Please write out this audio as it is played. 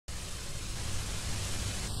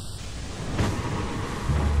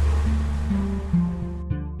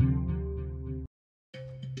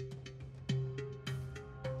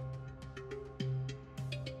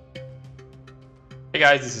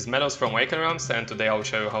guys, this is Meadows from Waken Realms, and today I'll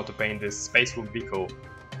show you how to paint this spaceship vehicle.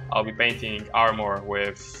 I'll be painting armor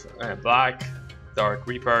with black, dark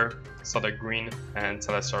reaper, soda green and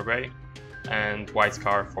celestial grey, and white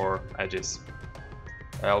scar for edges.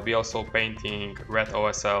 I'll be also painting red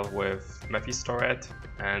OSL with Mephisto red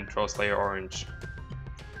and Troll Slayer orange.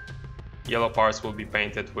 Yellow parts will be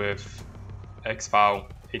painted with XVAL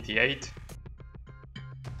 88,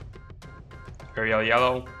 Arial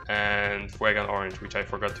yellow and Wagon orange, which I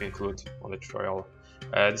forgot to include on the tutorial.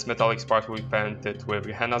 This metallic part will be painted with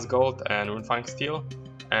Gehenna's gold and Runefang steel,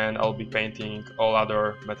 and I'll be painting all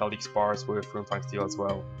other metallic spars with Runefang steel as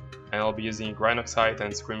well. And I'll be using Rhinoxide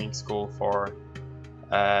and Screaming Skull for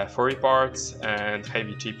furry parts and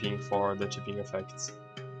heavy chipping for the chipping effects.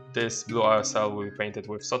 This blue OSL will be painted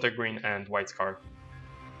with Soda green and white scar.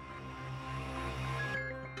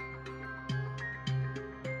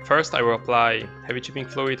 First, I will apply heavy chipping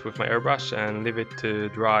fluid with my airbrush and leave it to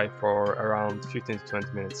dry for around 15 to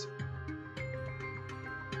 20 minutes.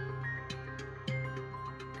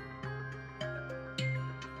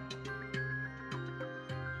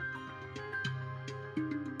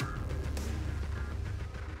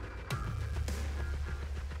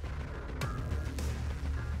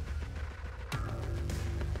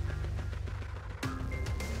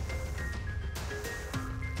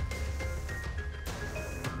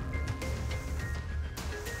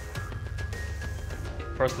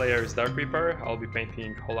 First layer is Dark Reaper. I'll be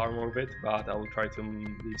painting whole armor with it, but I will try to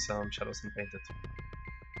leave some shadows unpainted.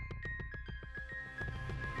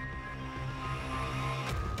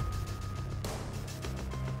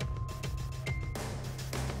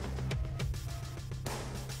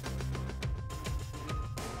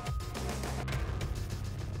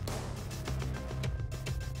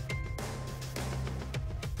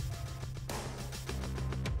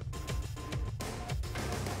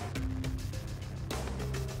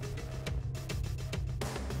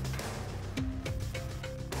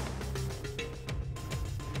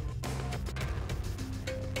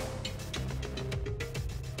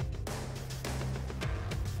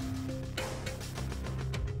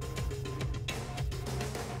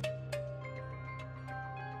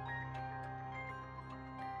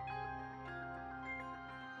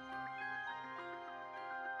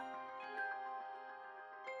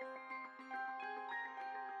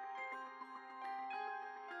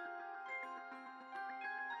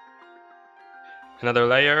 Another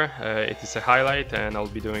layer, it is a highlight, and I'll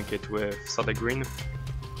be doing it with Soda green.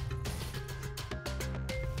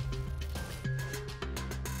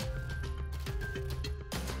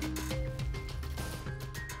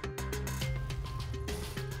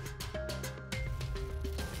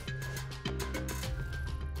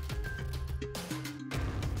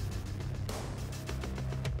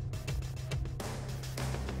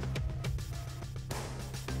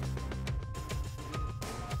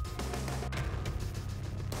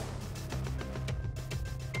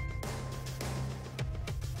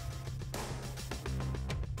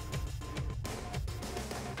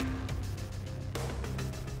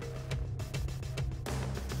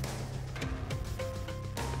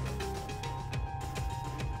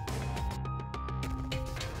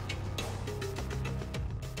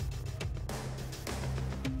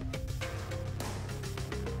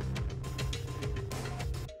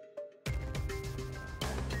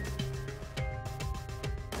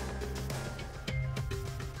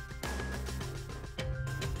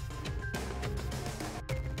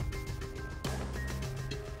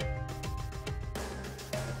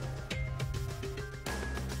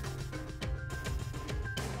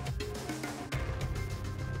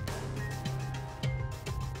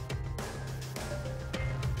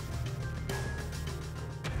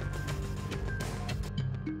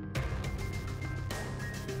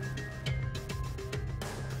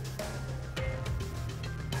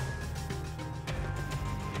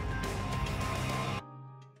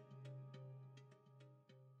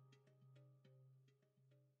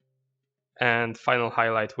 And final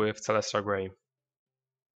highlight with Celestial Grey.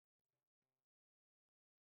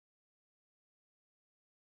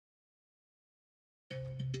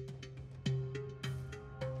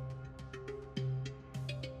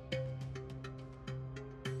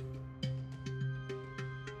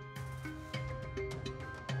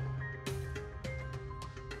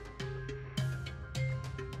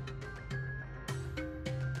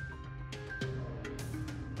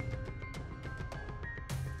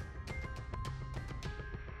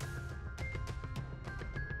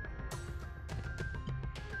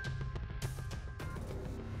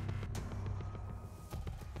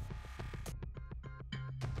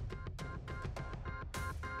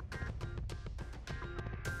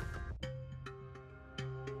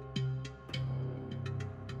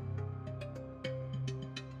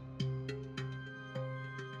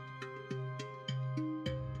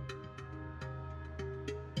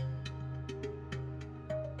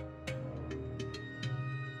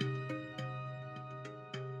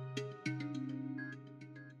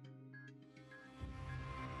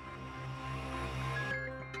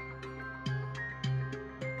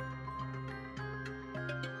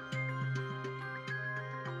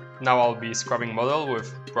 Now I'll be scrubbing model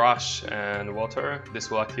with brush and water.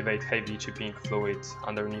 This will activate heavy chipping fluid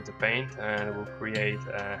underneath the paint and will create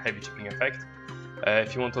a heavy chipping effect.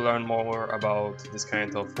 If you want to learn more about this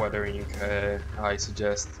kind of weathering, I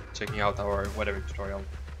suggest checking out our weathering tutorial.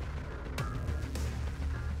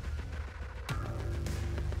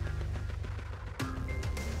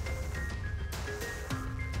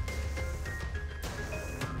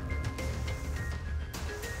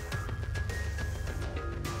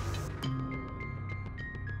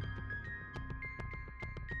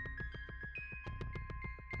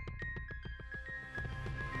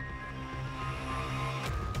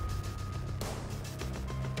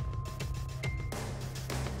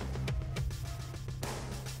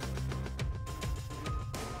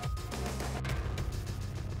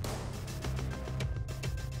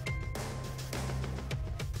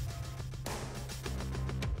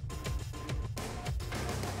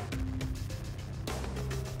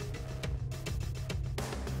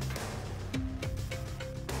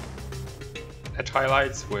 Edge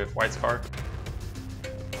highlights with white scar.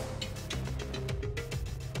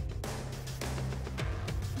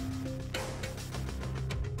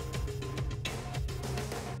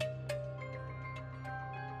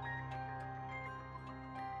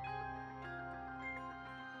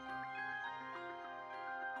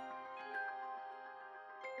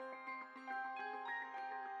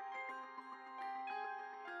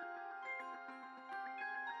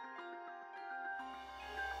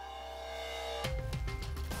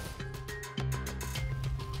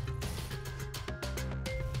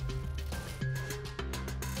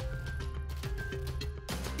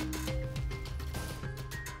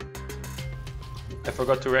 I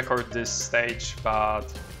forgot to record this stage,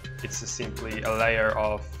 but it's simply a layer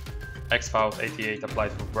of Xfout 88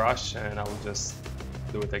 applied with brush, and I will just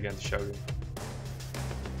do it again to show you.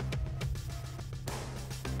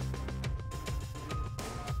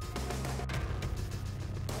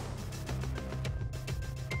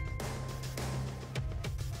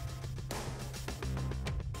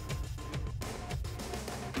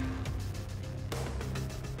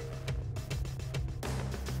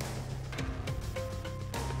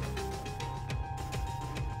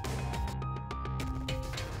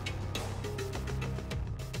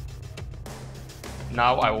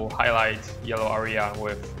 Now I will highlight yellow area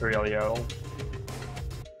with real yellow.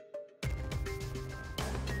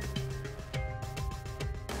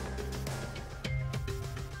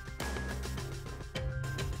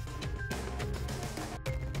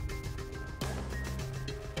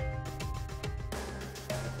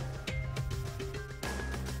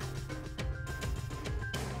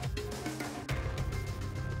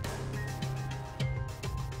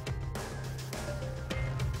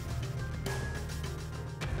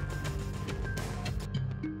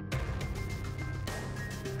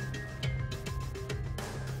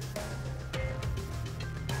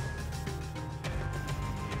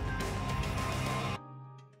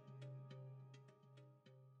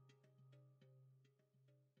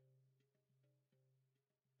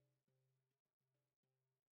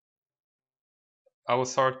 I will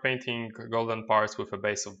start painting golden parts with a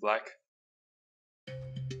base of black.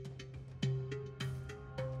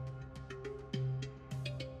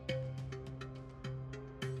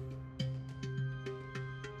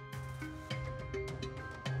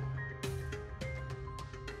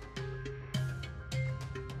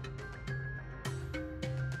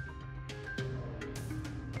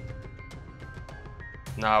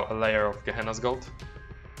 Now a layer of Gehenna's gold.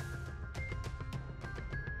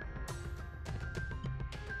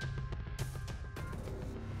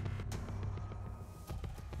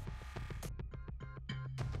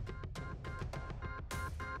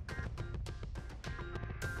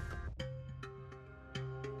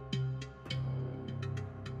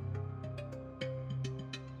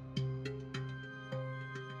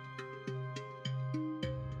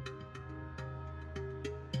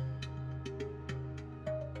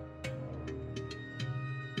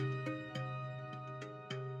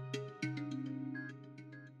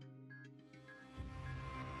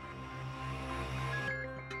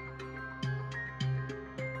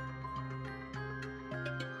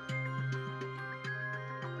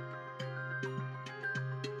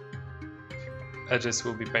 Edges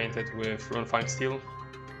will be painted with Runefang steel.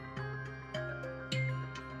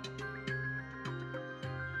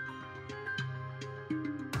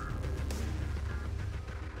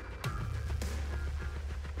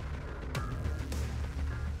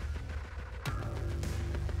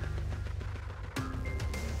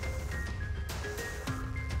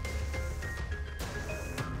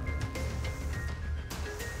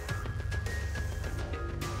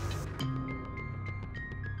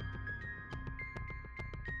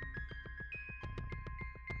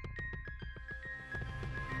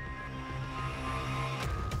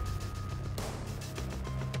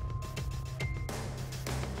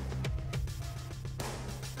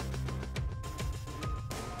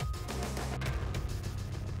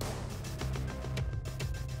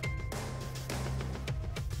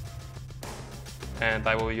 And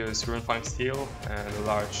I will use rune-fine steel and a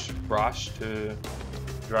large brush to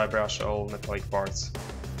dry brush all metallic parts.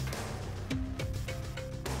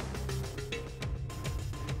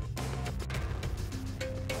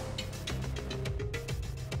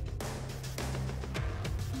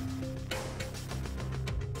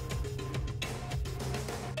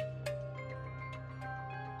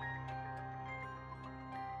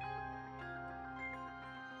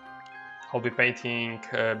 I'll be painting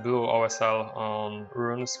blue OSL on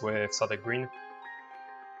runes with solid green.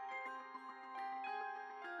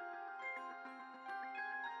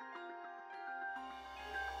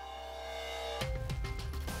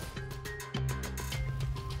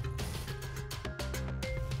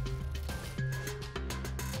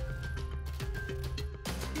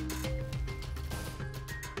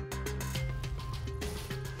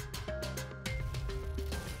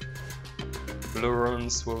 Blue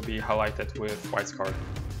runes will be highlighted with white scar.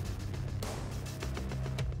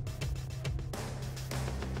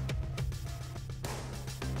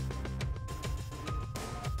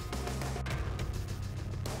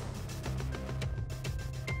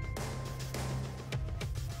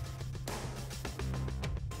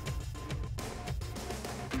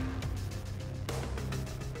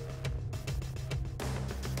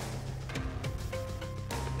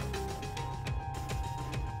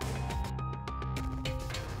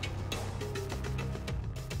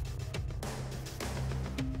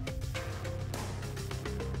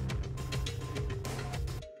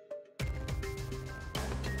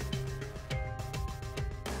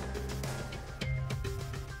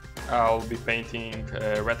 I'll be painting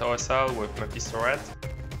red OSL with Mephisto red,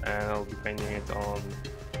 and I'll be painting it on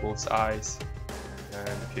Wolf's eyes and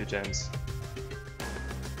a few gems.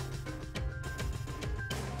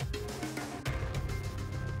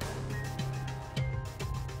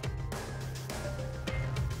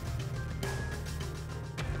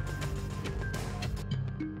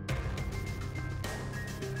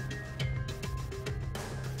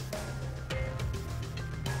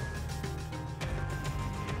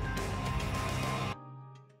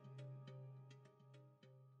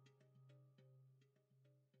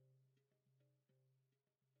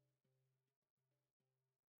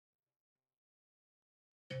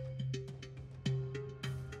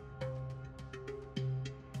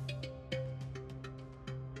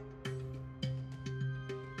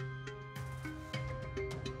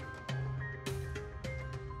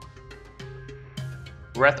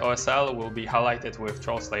 Red OSL will be highlighted with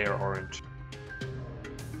Troll Slayer orange.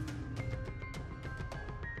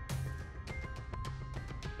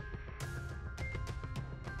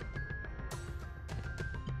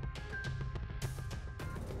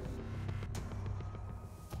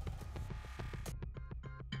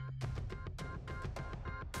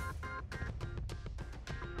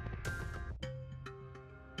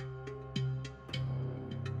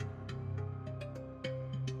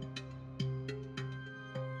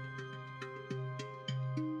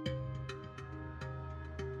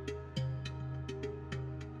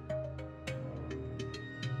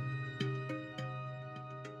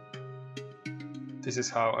 This is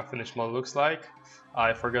how a finished model looks like.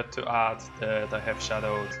 I forgot to add that I have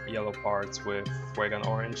shadowed yellow parts with Wagon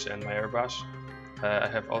Orange and my airbrush. I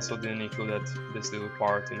have also didn't included this little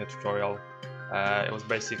part in the tutorial. It was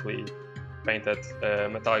basically painted,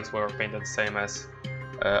 metallics were painted the same as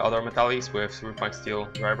other metallics with rune-fine steel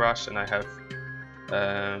dry brush, and I have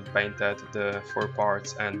painted the 4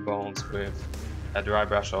 parts and bones with a dry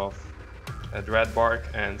brush of Dread Bark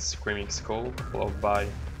and Screaming Skull, followed by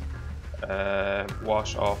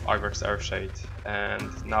wash of Ivor's Earthshade,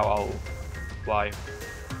 and now I'll apply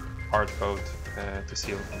hard coat to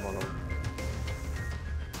seal the model.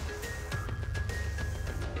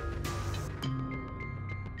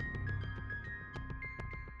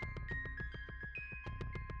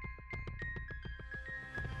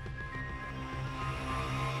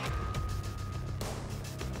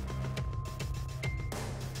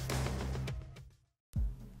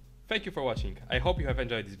 Thank you for watching. I hope you have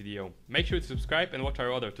enjoyed this video. Make sure to subscribe and watch our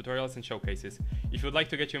other tutorials and showcases. If you would like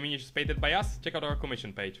to get your miniatures painted by us, check out our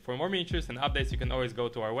commission page. For more miniatures and updates, you can always go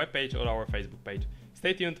to our webpage or our Facebook page.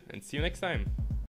 Stay tuned and see you next time.